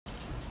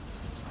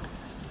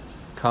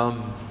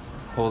Come,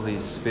 Holy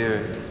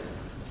Spirit,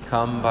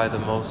 come by the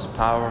most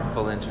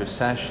powerful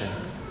intercession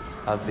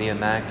of the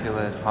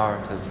Immaculate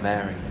Heart of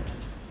Mary,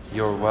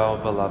 your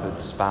well-beloved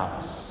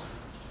spouse.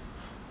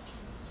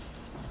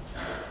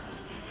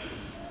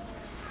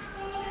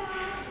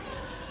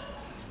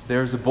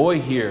 There's a boy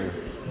here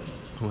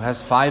who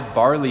has 5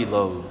 barley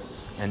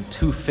loaves and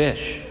 2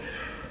 fish.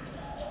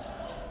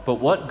 But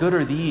what good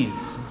are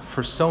these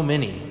for so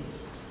many?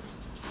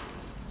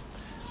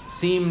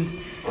 Seemed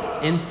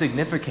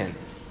insignificant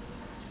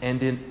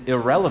and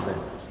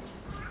irrelevant.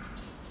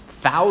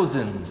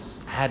 Thousands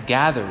had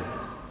gathered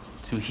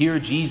to hear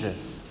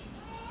Jesus.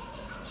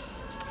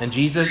 And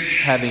Jesus,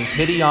 having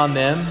pity on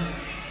them,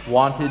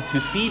 wanted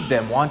to feed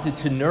them, wanted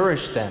to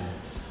nourish them,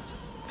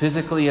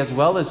 physically as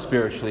well as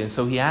spiritually. And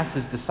so he asked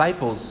his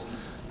disciples,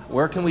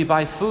 where can we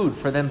buy food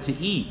for them to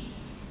eat?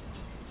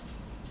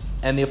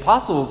 And the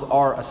apostles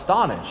are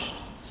astonished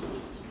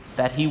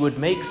that he would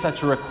make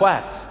such a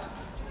request.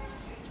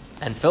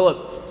 And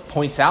Philip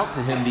points out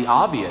to him the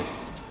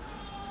obvious.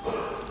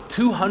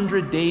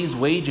 200 days'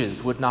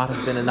 wages would not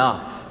have been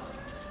enough.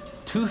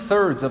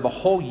 2/3 of a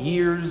whole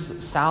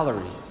year's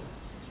salary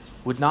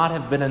would not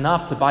have been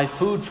enough to buy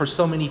food for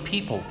so many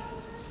people.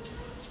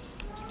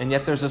 And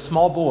yet there's a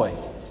small boy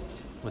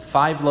with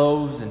 5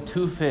 loaves and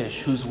 2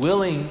 fish who's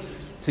willing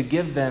to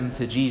give them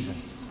to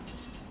Jesus.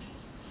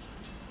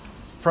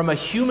 From a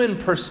human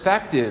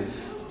perspective,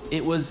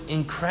 it was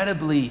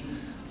incredibly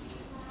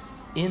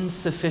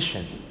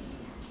insufficient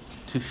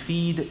to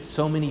feed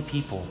so many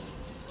people.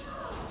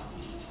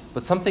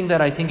 But something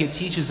that I think it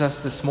teaches us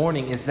this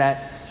morning is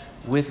that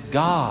with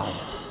God,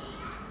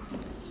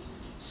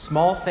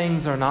 small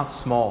things are not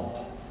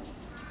small.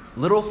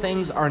 Little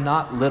things are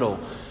not little.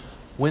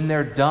 When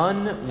they're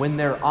done, when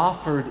they're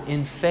offered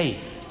in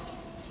faith.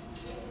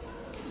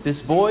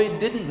 This boy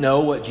didn't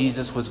know what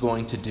Jesus was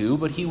going to do,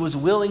 but he was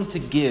willing to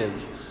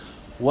give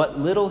what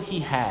little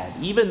he had,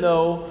 even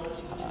though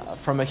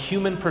from a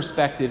human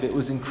perspective it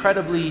was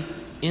incredibly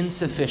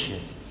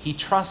insufficient. He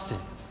trusted.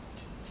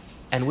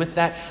 And with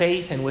that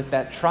faith and with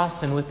that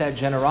trust and with that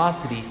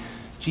generosity,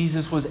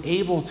 Jesus was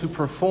able to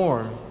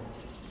perform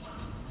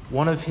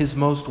one of his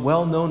most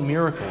well-known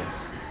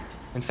miracles.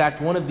 In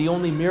fact, one of the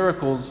only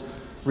miracles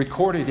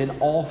recorded in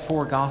all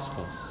 4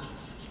 Gospels.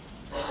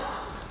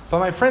 But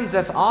my friends,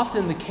 that's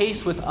often the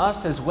case with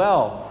us as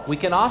well. We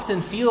can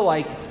often feel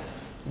like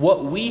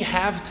what we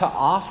have to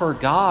offer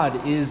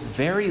God is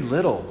very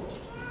little.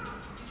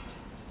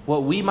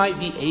 What we might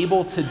be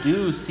able to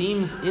do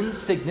seems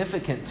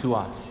insignificant to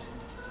us.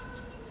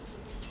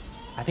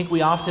 I think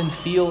we often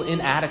feel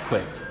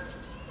inadequate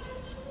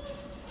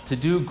to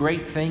do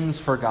great things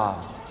for God.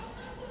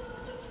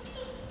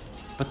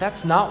 But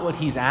that's not what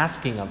he's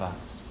asking of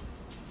us.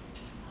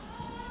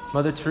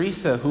 Mother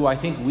Teresa, who I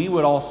think we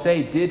would all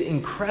say did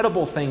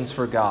incredible things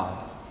for God,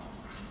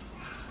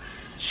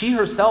 she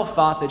herself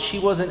thought that she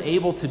wasn't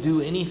able to do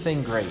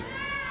anything great.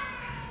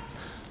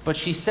 But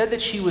she said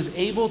that she was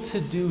able to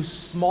do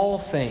small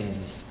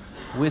things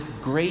with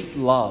great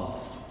love.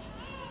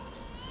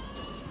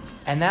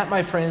 And that,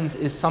 my friends,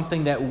 is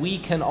something that we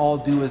can all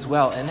do as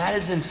well. And that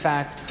is, in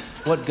fact,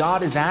 what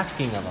God is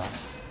asking of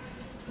us.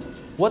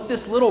 What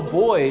this little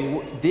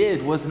boy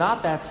did was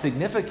not that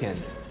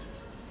significant.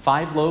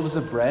 5 loaves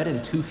of bread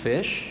and 2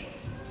 fish.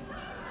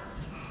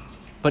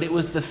 But it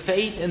was the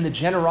faith and the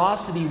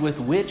generosity with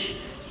which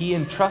he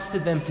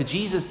entrusted them to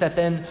Jesus that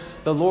then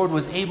the Lord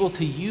was able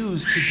to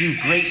use to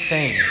do great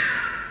things.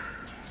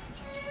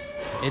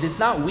 It is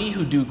not we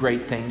who do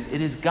great things.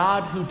 It is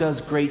God who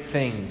does great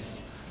things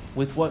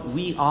with what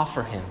we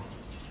offer him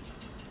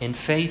in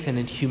faith and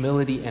in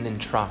humility and in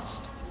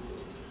trust.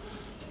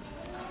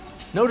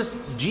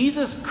 Notice,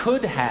 Jesus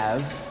could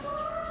have,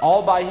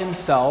 all by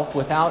himself,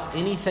 without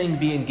anything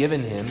being given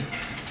him,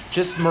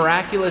 just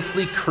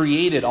miraculously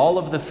created all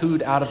of the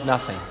food out of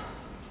nothing.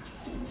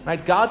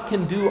 Right? God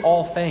can do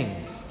all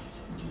things.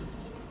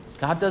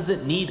 God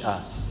doesn't need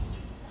us.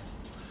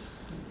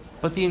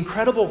 But the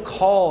incredible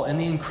call and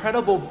the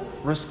incredible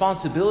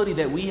responsibility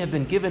that we have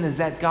been given is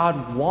that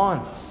God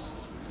wants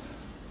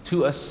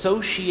to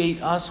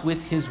associate us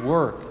with his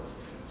work.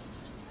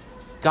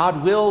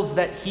 God wills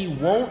that he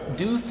won't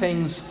do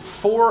things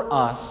for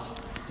us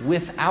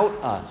without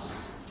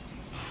us,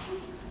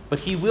 but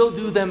he will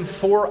do them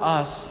for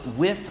us,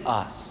 with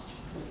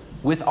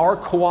our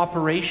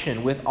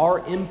cooperation, with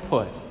our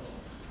input,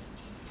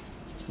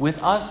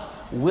 with us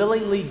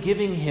willingly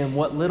giving him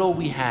what little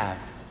we have.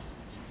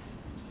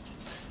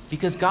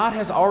 Because God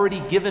has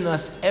already given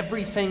us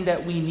everything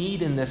that we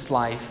need in this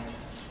life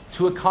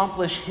to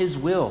accomplish his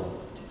will,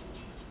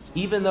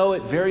 even though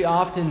it very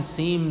often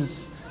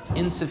seems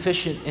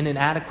insufficient and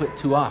inadequate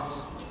to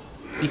us.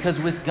 Because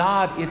with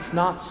God, it's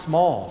not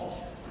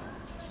small,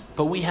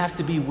 but we have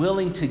to be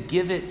willing to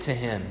give it to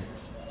him.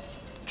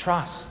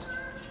 Trust,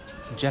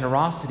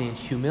 generosity, and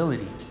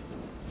humility.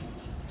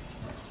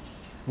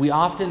 We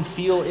often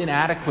feel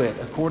inadequate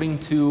according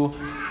to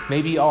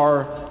maybe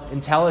our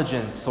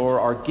intelligence or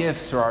our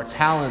gifts or our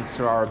talents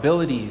or our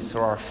abilities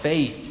or our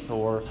faith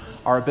or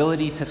our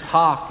ability to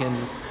talk and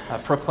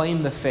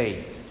proclaim the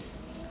faith.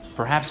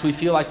 Perhaps we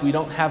feel like we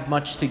don't have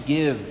much to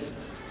give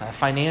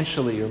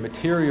financially or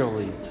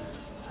materially.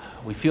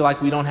 We feel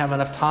like we don't have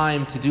enough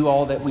time to do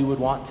all that we would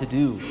want to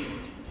do.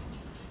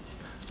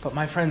 But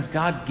my friends,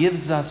 God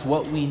gives us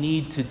what we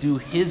need to do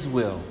His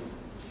will,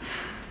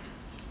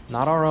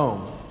 not our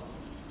own.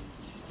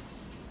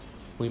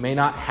 We may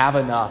not have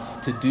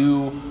enough to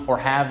do or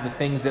have the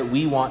things that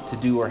we want to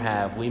do or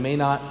have. We may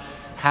not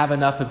have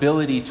enough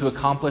ability to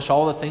accomplish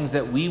all the things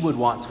that we would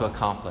want to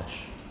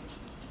accomplish.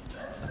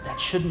 But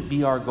that shouldn't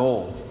be our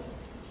goal.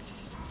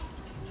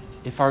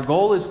 If our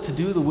goal is to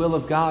do the will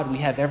of God, we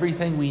have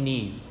everything we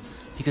need,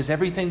 because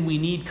everything we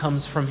need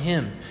comes from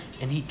Him,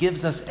 and He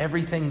gives us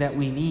everything that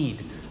we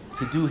need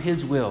to do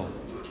His will.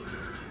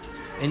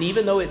 And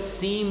even though it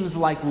seems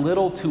like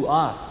little to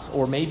us,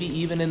 or maybe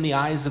even in the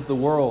eyes of the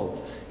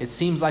world, it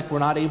seems like we're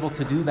not able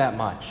to do that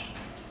much.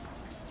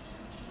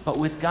 But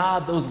with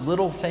God, those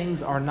little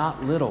things are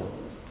not little.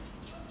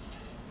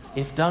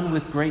 If done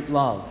with great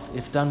love,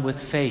 if done with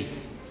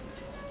faith,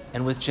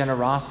 and with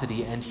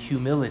generosity and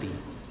humility.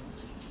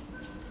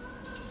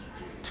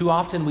 Too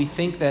often we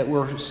think that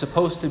we're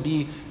supposed to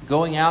be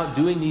going out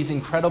doing these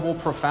incredible,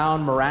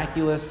 profound,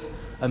 miraculous,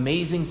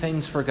 amazing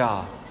things for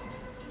God.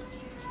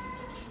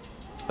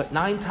 But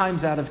 9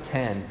 times out of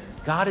 10,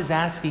 God is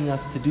asking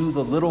us to do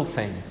the little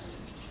things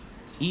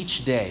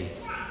each day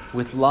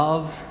with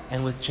love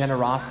and with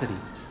generosity.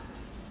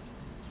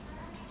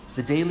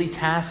 The daily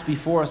tasks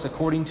before us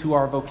according to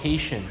our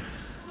vocation,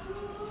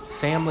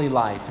 family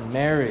life and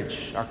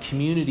marriage, our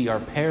community, our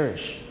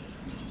parish,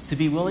 to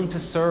be willing to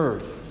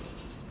serve,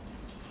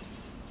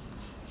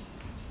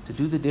 to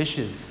do the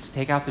dishes, to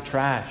take out the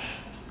trash,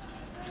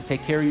 to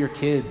take care of your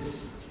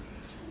kids,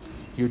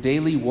 your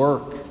daily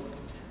work,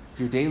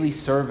 your daily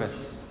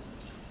service.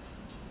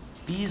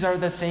 These are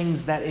the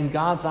things that in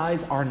God's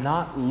eyes are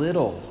not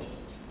little.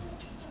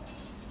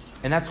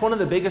 And that's one of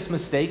the biggest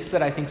mistakes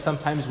that I think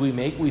sometimes we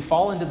make. We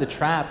fall into the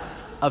trap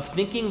of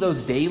thinking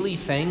those daily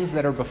things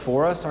that are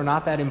before us are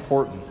not that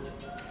important.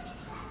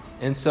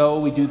 And so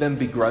we do them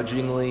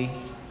begrudgingly.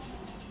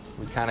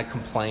 We kind of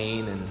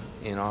complain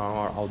and,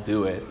 I'll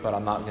do it, but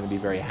I'm not going to be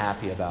very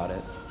happy about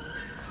it.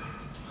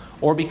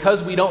 Or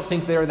because we don't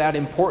think they're that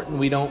important,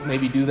 we don't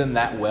maybe do them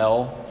that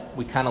well.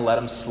 We kind of let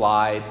them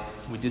slide.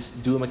 We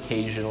just do them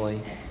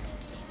occasionally.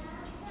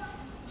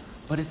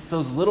 But it's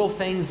those little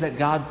things that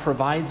God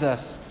provides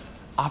us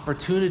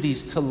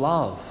opportunities to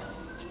love,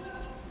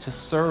 to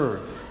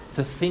serve,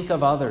 to think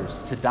of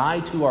others, to die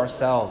to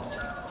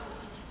ourselves.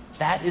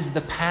 That is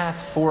the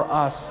path for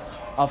us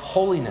of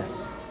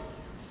holiness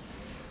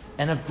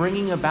and of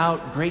bringing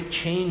about great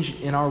change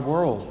in our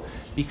world.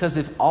 Because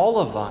if all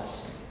of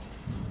us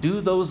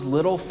do those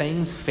little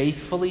things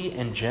faithfully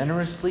and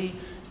generously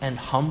and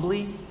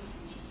humbly,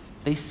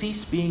 they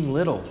cease being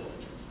little.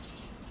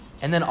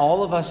 And then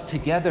all of us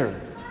together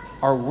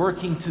are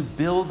working to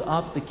build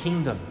up the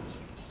kingdom,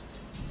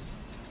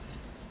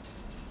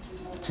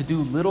 to do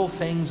little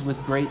things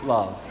with great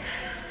love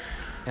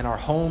in our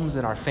homes,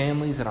 in our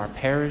families, in our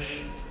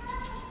parish,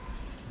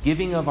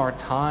 giving of our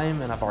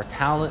time and of our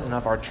talent and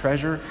of our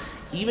treasure,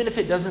 even if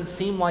it doesn't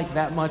seem like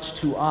that much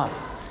to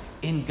us.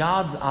 In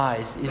God's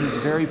eyes, it is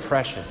very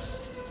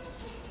precious.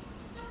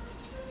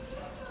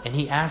 And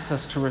He asks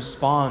us to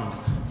respond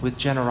with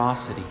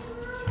generosity,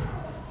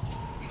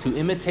 to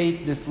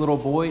imitate this little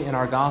boy in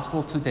our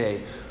gospel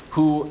today,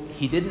 who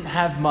he didn't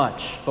have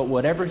much, but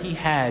whatever he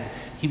had,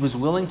 he was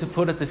willing to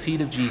put at the feet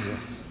of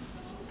Jesus.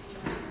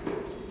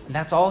 And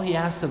that's all He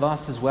asks of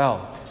us as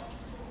well.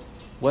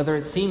 Whether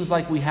it seems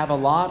like we have a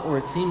lot or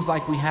it seems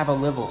like we have a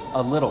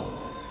little.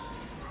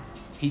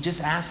 He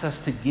just asks us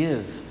to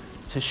give,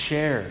 to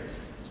share,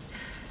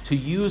 to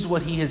use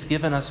what He has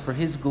given us for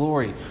His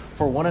glory,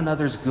 for one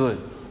another's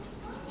good.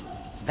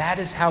 That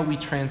is how we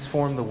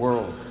transform the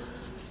world.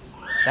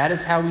 That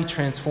is how we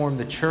transform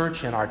the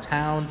church and our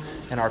town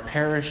and our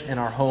parish and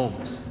our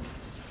homes.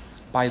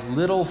 By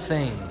little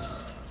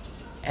things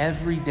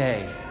every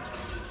day,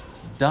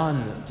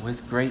 done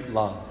with great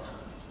love.